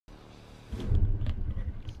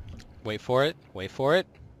Wait for it. Wait for it.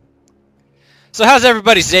 So how's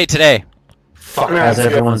everybody's day today? How's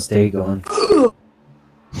everyone's day going?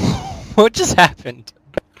 What just happened?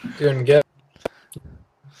 Doing good.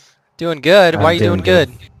 Doing good? Why are you doing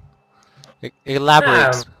doing good?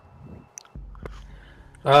 Elaborate.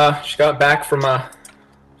 Just got back from a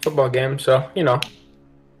football game, so you know.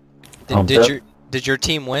 Did your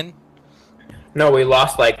team win? No, we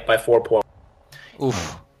lost like by 4 points.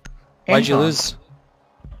 Oof. Why'd you lose?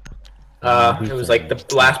 It was like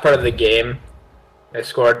the last part of the game. They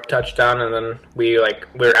scored a touchdown, and then we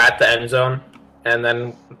were at the end zone, and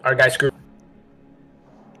then our guy screwed.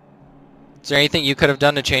 Is there anything you could have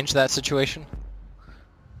done to change that situation?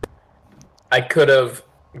 I could have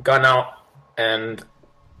gone out and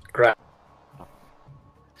grabbed.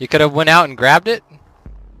 You could have went out and grabbed it?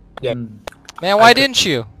 Yeah. Man, why didn't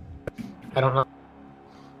you? I don't know.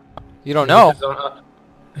 You don't know?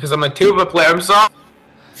 Because I'm a tuba player. I'm sorry.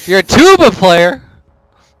 You're a tuba player?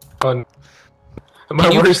 My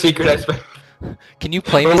worst secret aspect. Can you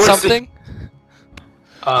play me something?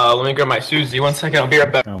 Let me grab my Susie. 1 second, I'll be right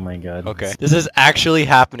back. Oh my god. Okay. This is actually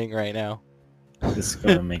happening right now. This is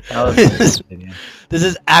gonna make This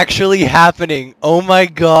is actually happening. Oh my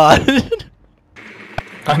god.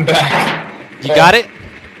 I'm back. You got it?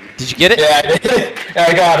 Did you get it? Yeah, I did. Yeah,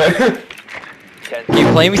 I got it. Can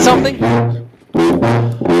you play me something?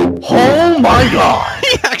 Oh my god!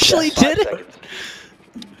 He actually did it?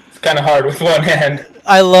 It's kind of hard with one hand.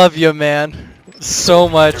 I love you, man. So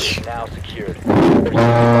much. Now secured.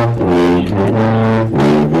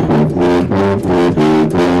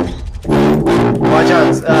 Watch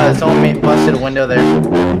out, someone busted a window there.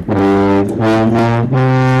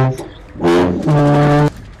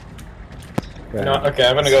 No, okay,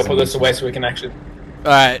 I'm gonna go put this away so we can actually.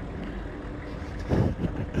 Alright.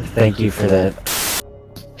 Thank you for that.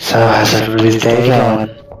 So how's everybody's day going?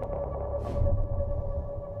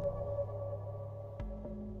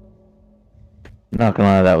 Not gonna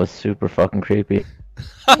lie, that was super fucking creepy.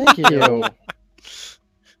 Thank you.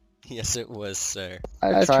 Yes, it was, sir.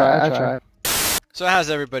 I try. So how's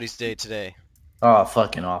everybody's day today? Oh,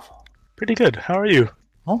 fucking awful. Pretty good. How are you?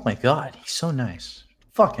 Oh my god, he's so nice.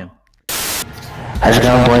 Fuck him. How's it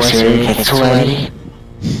going, boys? Ready to get sweaty?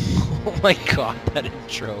 Oh my god, that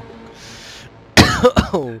intro.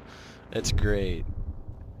 Oh, that's great.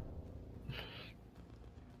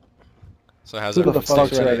 So how's Who the everybody's day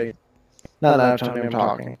fuck's today? ready? No, Tony, I'm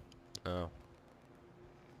talking. Oh.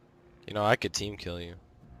 You know, I could team kill you.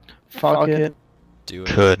 Fuck it. Do it.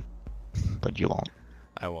 Could, but you won't.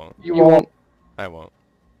 I won't. You won't. I won't.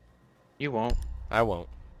 You won't. I won't.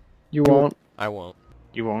 You won't. I won't.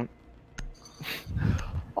 You won't.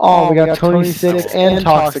 Oh, we got Tony 6 and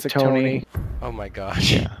Toxic Tony. Oh my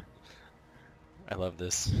gosh. Yeah. I love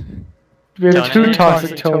this. We have 2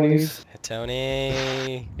 Toxic Tonys.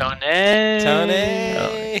 Tony. Tony.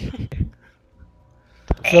 Tony.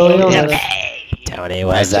 Tony,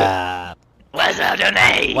 what's up? what's up,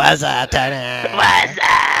 Tony? What's up, Tony? What's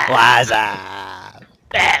up? What's up?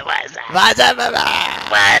 What's up? What's up, Mama?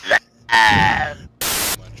 What's up?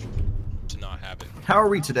 To not have it. How are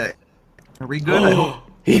we today? Are we good? I hope.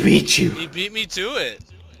 He beat you. He beat me to it.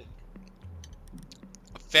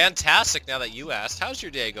 Fantastic. Now that you asked, how's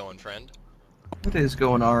your day going, friend? It is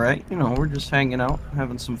going alright. You know, we're just hanging out,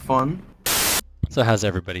 having some fun. So how's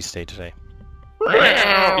everybody's day today?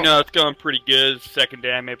 You know, it's going pretty good. Second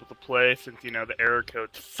day I'm able to play since, you know, the error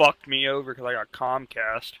codes fucked me over because I got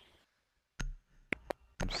Comcast.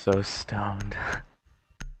 I'm so stoned.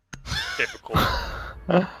 Typical.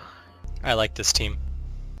 I like this team.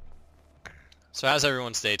 So how's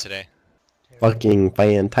everyone's day today? Fucking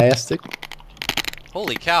fantastic.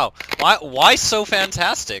 Holy cow. Why so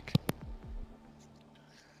fantastic?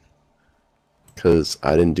 Cause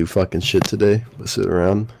I didn't do fucking shit today, but sit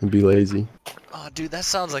around and be lazy. Oh, dude, that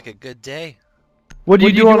sounds like a good day. What do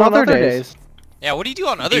you do on other days? Yeah, what do you do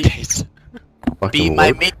on other days? Fucking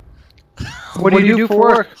work. What do you do for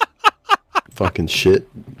work? Fucking shit.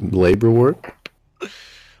 Labor work.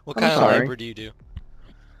 What kind of labor do you do?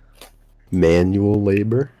 Manual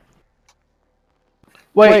labor.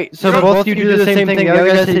 Wait, so both you do the same thing, the other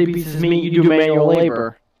guy says beats me, you do manual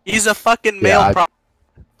labor. He's a fucking male problem.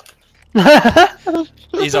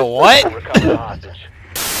 He's a what?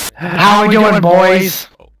 How we doing, boys?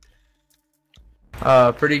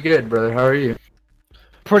 Pretty good, brother. How are you?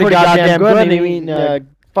 Pretty goddamn good. I mean,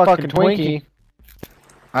 fucking Twinkie.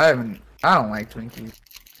 I don't like Twinkies.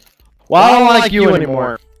 Well, I don't like you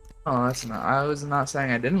anymore. Oh, that's not. I was not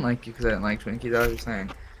saying I didn't like you because I didn't like Twinkies. I was just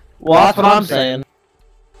saying. Well, that's what I'm saying.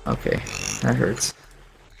 Okay, that hurts.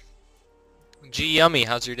 G Yummy,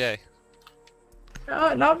 how's your day?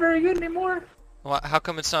 Not very good anymore. Well, how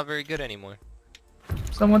come it's not very good anymore?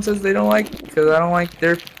 Someone says they don't like because I don't like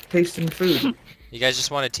their taste in food. You guys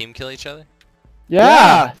just want to team kill each other?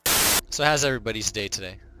 Yeah. So how's everybody's day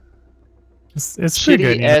today? It's pretty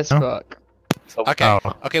good, Shitty as you know? fuck. Okay.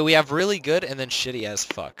 Oh. Okay, we have really good and then shitty as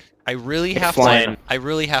fuck. I really have Explain.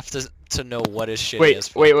 to know what is shitty Wait, as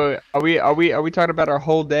fuck. wait. Are we talking about our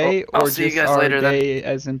whole day I'll or see you just guys our later, then. day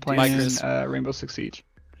as in Bye, playing Chris. Rainbow Six Siege?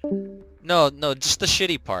 No, just the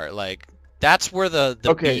shitty part. Like that's where the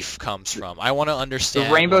Okay. beef comes from. I want to The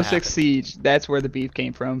understand. Rainbow what Six happened. Siege, that's where the beef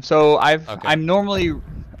came from. So Okay. I'm normally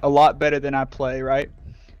a lot better than I play, right?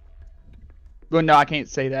 Well, no, I can't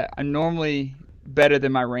say that. I'm normally better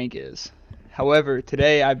than my rank is. However,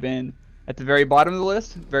 today I've been at the very bottom of the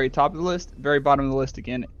list, very top of the list, very bottom of the list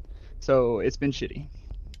again. So it's been shitty.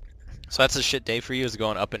 So that's a shit day for you, is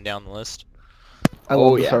going up and down the list. I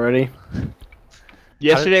love this already.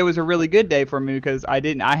 Yesterday was a really good day for me because I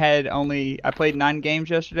played 9 games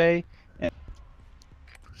yesterday.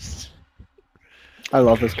 I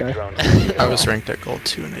love this guy. I was ranked at gold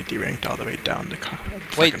 2 and they deranked all the way down to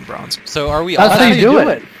fucking bronze. So are we all? That's how you do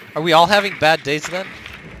it. Are we all having bad days then?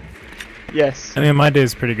 Yes. I mean, my day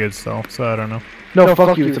is pretty good still, so I don't know. No,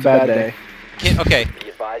 fuck you. It's a bad day. Okay.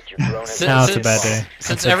 Now it's a bad day.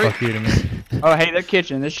 Since I said every fuck you to me. Oh, hey, the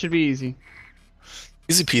kitchen. This should be easy.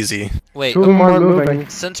 Easy peasy. wait, Two more moving.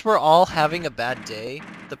 since we're all having a bad day,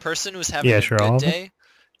 the person who's having Yeah, a sure, good all of them. day,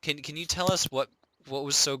 can you tell us what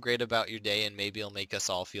was so great about your day, and maybe it'll make us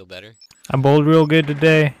all feel better? I bowled real good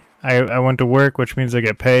today. I went to work, which means I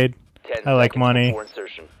get paid. I like money.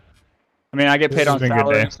 I mean, I get This paid has on been a good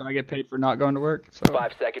salary, day. so I get paid for not going to work. So. Well,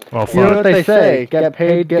 You know fuck. what they say? Get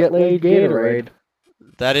paid, get laid, Gatorade.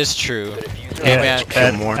 That is true. Hey man,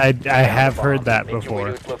 I have heard that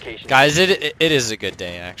before. guys, it is a good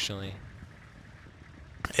day actually.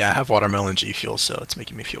 Yeah, I have watermelon G Fuel, so it's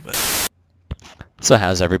making me feel better. So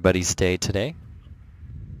how's everybody's day today?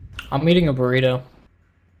 I'm eating a burrito.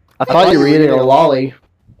 I thought you were eating a lolly.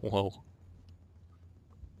 Whoa.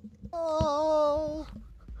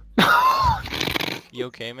 You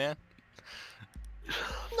okay, man?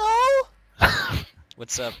 No.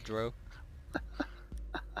 What's up, Dro?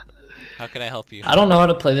 How can I help you? I don't know how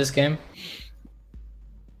to play this game.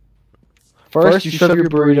 First, you shove your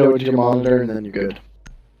burrito into your monitor, and then you're good.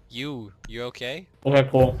 You okay? Okay,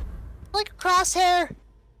 cool. Like a crosshair.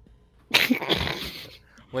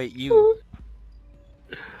 Wait, you.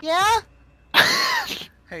 Yeah?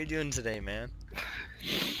 How you doing today, man?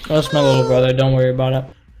 That's my little brother. Don't worry about it.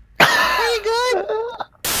 Pretty good.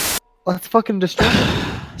 Let's fucking destroy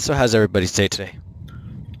it. So how's everybody's day today?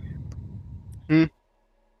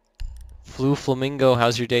 Flu Flamingo,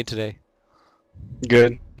 how's your day today?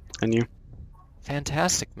 Good. And you?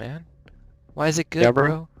 Fantastic, man. Why is it good, Yeah, bro?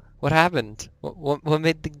 bro. What happened? What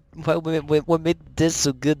made this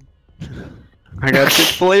so good? I got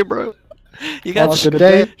Chick-fil-A, bro. You got Good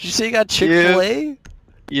day. Did you say you got Chick-fil-A?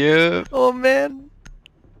 Yeah. Oh man,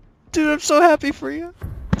 dude, I'm so happy for you.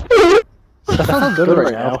 That sounds good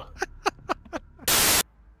right now.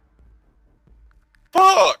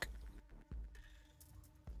 Fuck!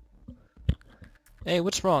 Hey,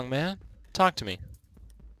 what's wrong, man? Talk to me.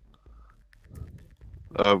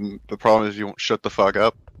 The problem is you won't shut the fuck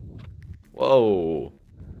up. Whoa.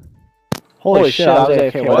 Holy shit, I was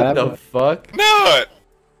AFK. What the fuck? Nut!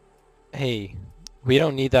 Hey, we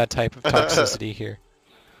don't need that type of toxicity here.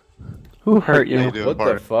 Who hurt How you you? doing, What the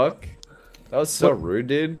Bart? fuck? That was so rude,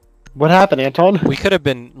 dude. What happened, Anton? We could have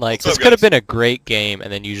been like, What's this up, could have guys? been a great game,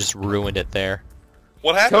 and then you just ruined it there.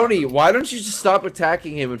 What happened? Tony, why don't you just stop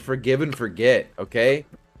attacking him and forgive and forget, okay?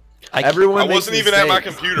 I Everyone I makes wasn't even at my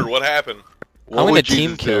mistakes. computer. What happened? I'm gonna would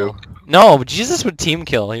team Jesus kill. do? No, Jesus would team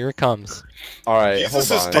kill. Here it comes. Alright, Jesus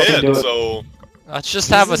hold is on. dead, do it. so Let's just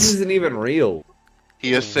have a. Jesus isn't even real.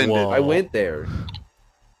 He ascended. Whoa. I went there.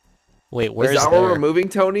 Wait, where's Is that where there? we're moving,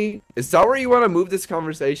 Tony? Is that where you want to move this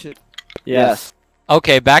conversation? Yes.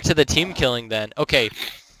 Okay, back to the team killing then. Okay,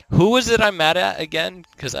 who was it I'm mad at again?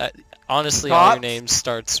 Because honestly, all your Cops? names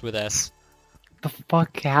starts with S. The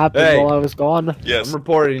fuck happened Hey. while I was gone? yes. I'm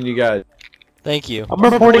reporting you guys. Thank you. I'm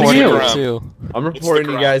reporting What's the you. crime? too. I'm What's the reporting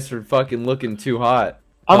you crime? guys for fucking looking too hot.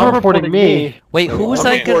 I'm reporting me. Wait, who was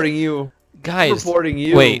I'm that? reporting you. I'm Guys, reporting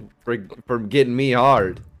you wait. for getting me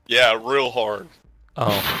hard. Yeah, real hard.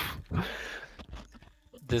 Oh.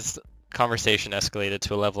 This conversation escalated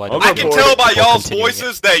to a level I I'm don't I can think tell by we're y'all's continuing it.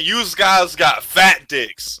 voices that you guys got fat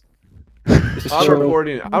dicks.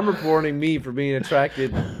 I'm reporting me for being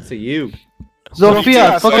attracted to you.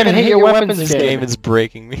 Sophia, I fucking hate your weapons This game. game is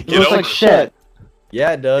breaking me. It looks like shit.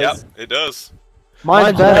 Yeah, it does. Yep, it does.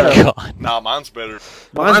 Mine's better. God. Nah, mine's better.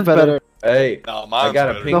 Mine's better. Hey, Nah, mine's I got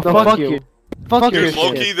a better. pink No, one. fuck you. Fuck your Dude,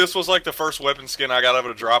 low shit. key, this was like the first weapon skin I got out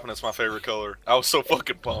of a drop, and it's my favorite color. I was so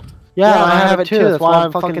fucking pumped. Yeah, I have it too. That's why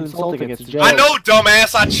I'm fucking insulting. It's a joke. I know,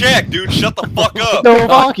 dumbass. I checked, dude. Shut the fuck up. No,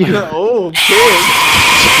 fuck you. Oh,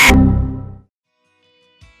 shit.